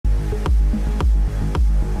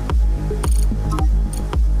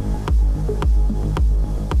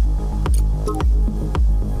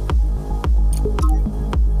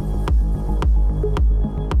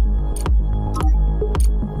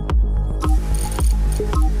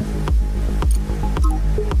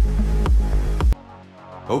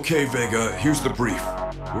Okay, Vega, here's the brief.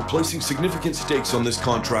 We're placing significant stakes on this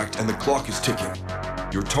contract and the clock is ticking.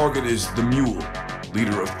 Your target is the Mule,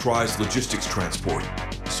 leader of Prize Logistics Transport,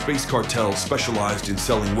 a space cartel specialized in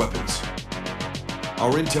selling weapons.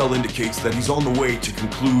 Our intel indicates that he's on the way to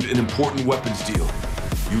conclude an important weapons deal.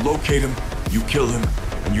 You locate him, you kill him,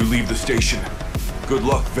 and you leave the station. Good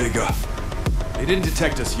luck, Vega. They didn't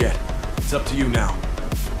detect us yet. It's up to you now.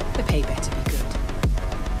 The pay better be good.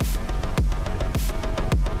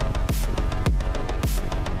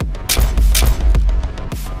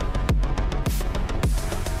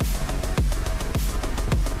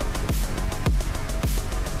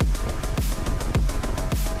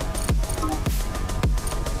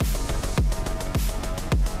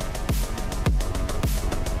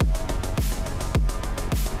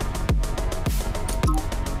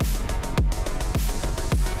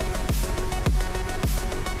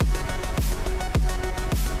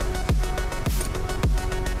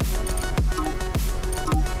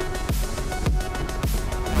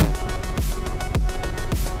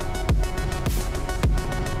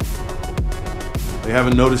 They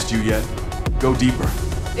haven't noticed you yet. Go deeper.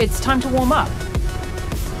 It's time to warm up.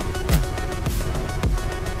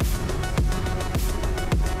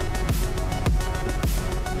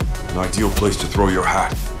 An ideal place to throw your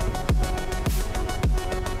hat.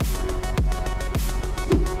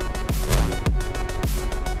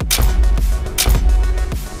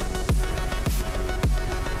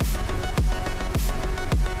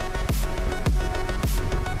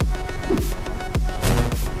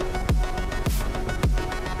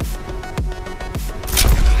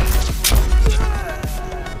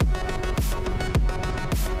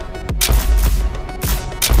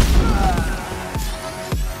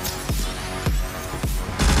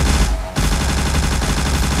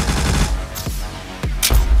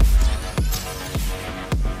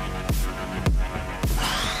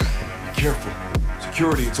 Careful.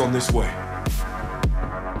 Security, it's on this way.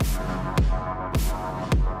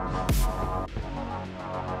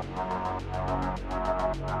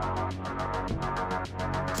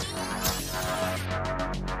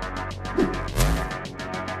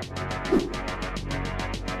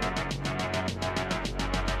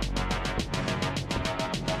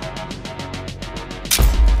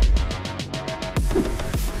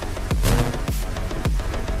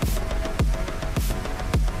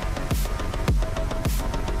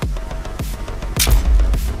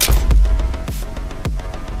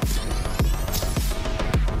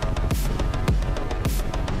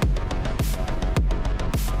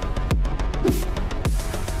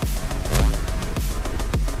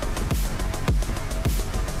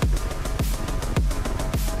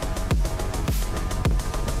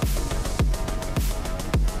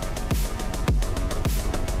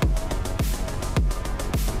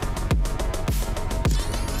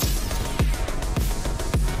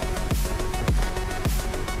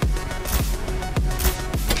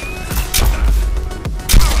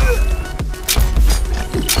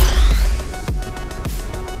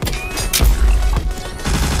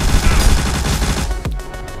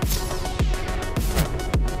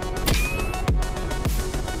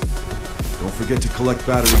 Don't forget to collect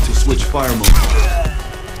battery to switch fire mode.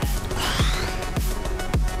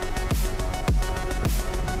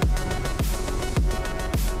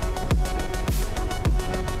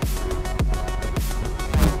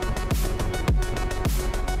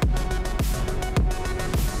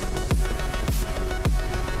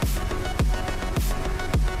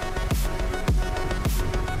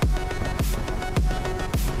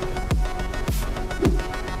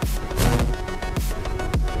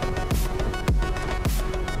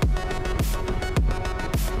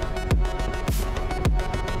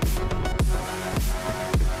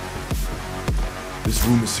 This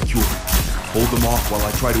room is secure. Hold them off while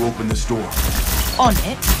I try to open this door. On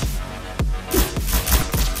it.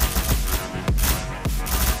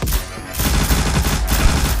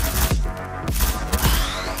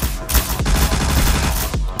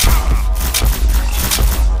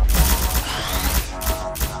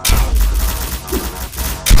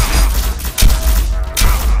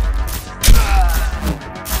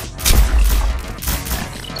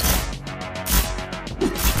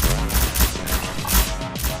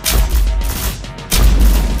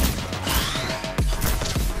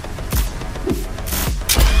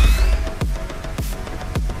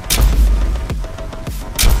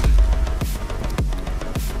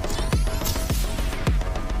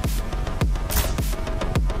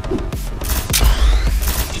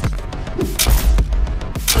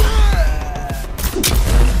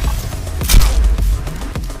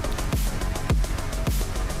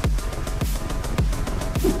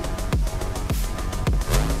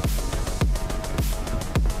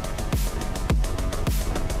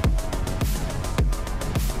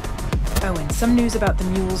 Some news about the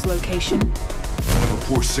mule's location? I have a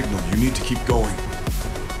poor signal. You need to keep going.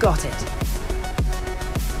 Got it.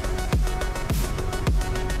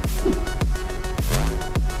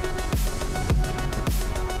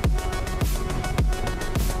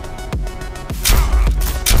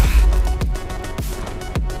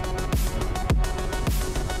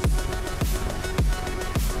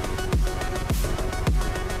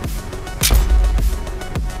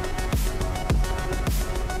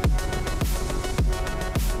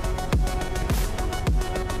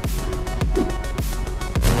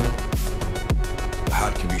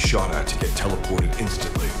 Shot at to get teleported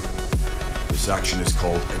instantly. This action is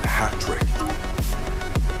called a hat trick.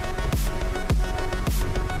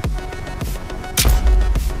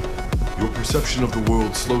 Your perception of the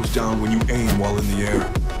world slows down when you aim while in the air.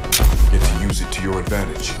 Get to use it to your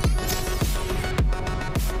advantage.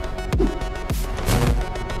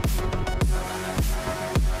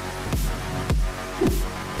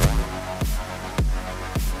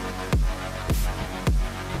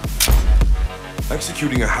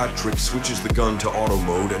 Executing a hat trick switches the gun to auto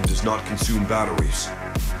mode and does not consume batteries.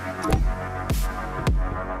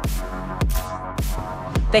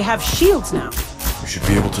 They have shields now. You should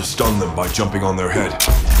be able to stun them by jumping on their head.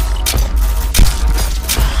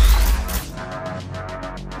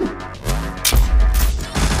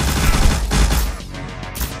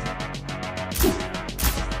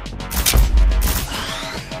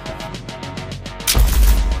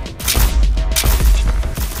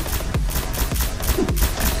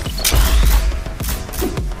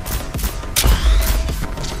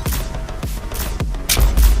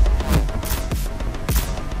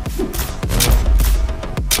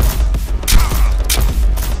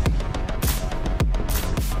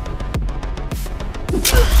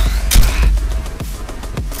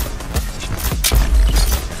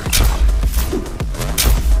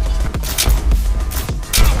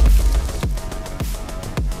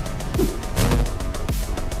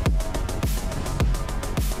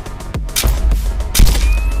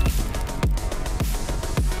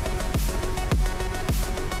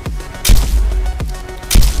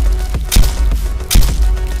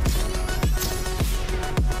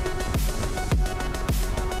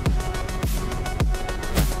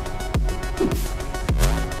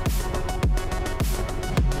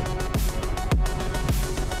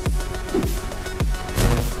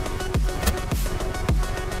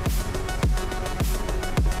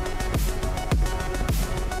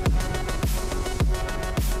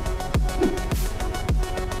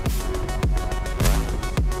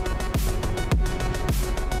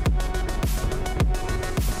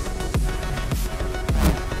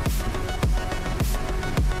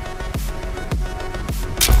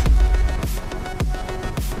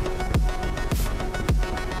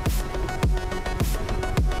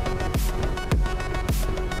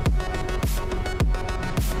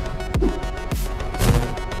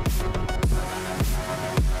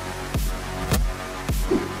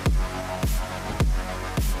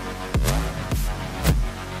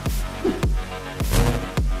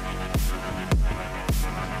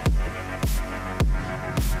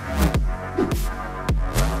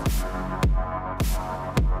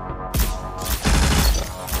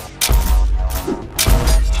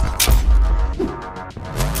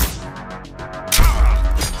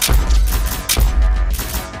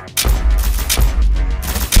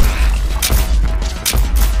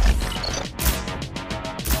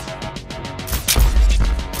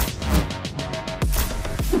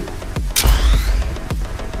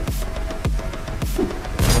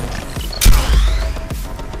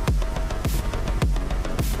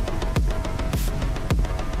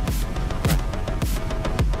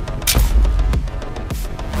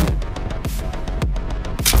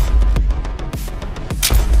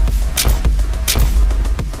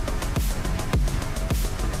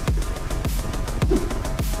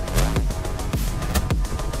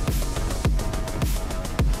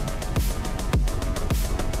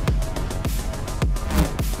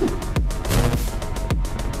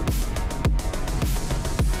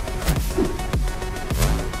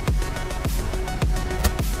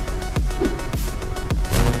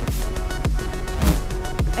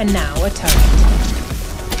 And now a turret.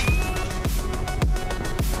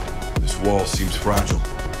 This wall seems fragile.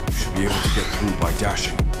 You should be able to get through by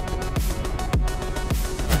dashing.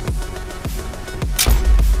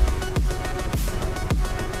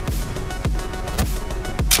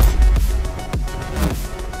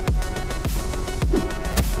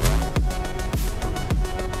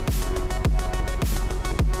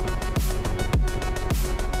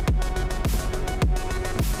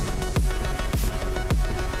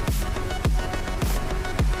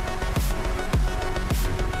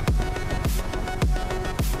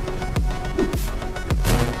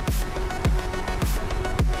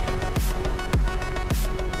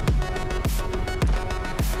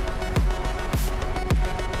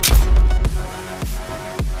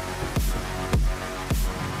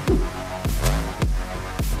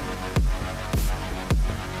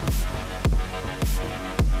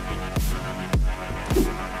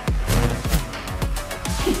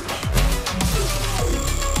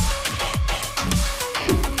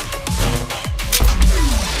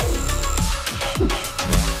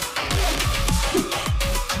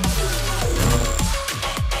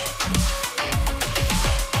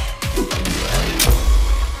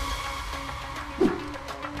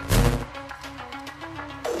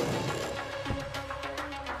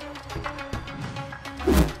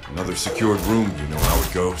 Another secured room, you know how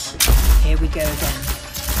it goes. Here we go again.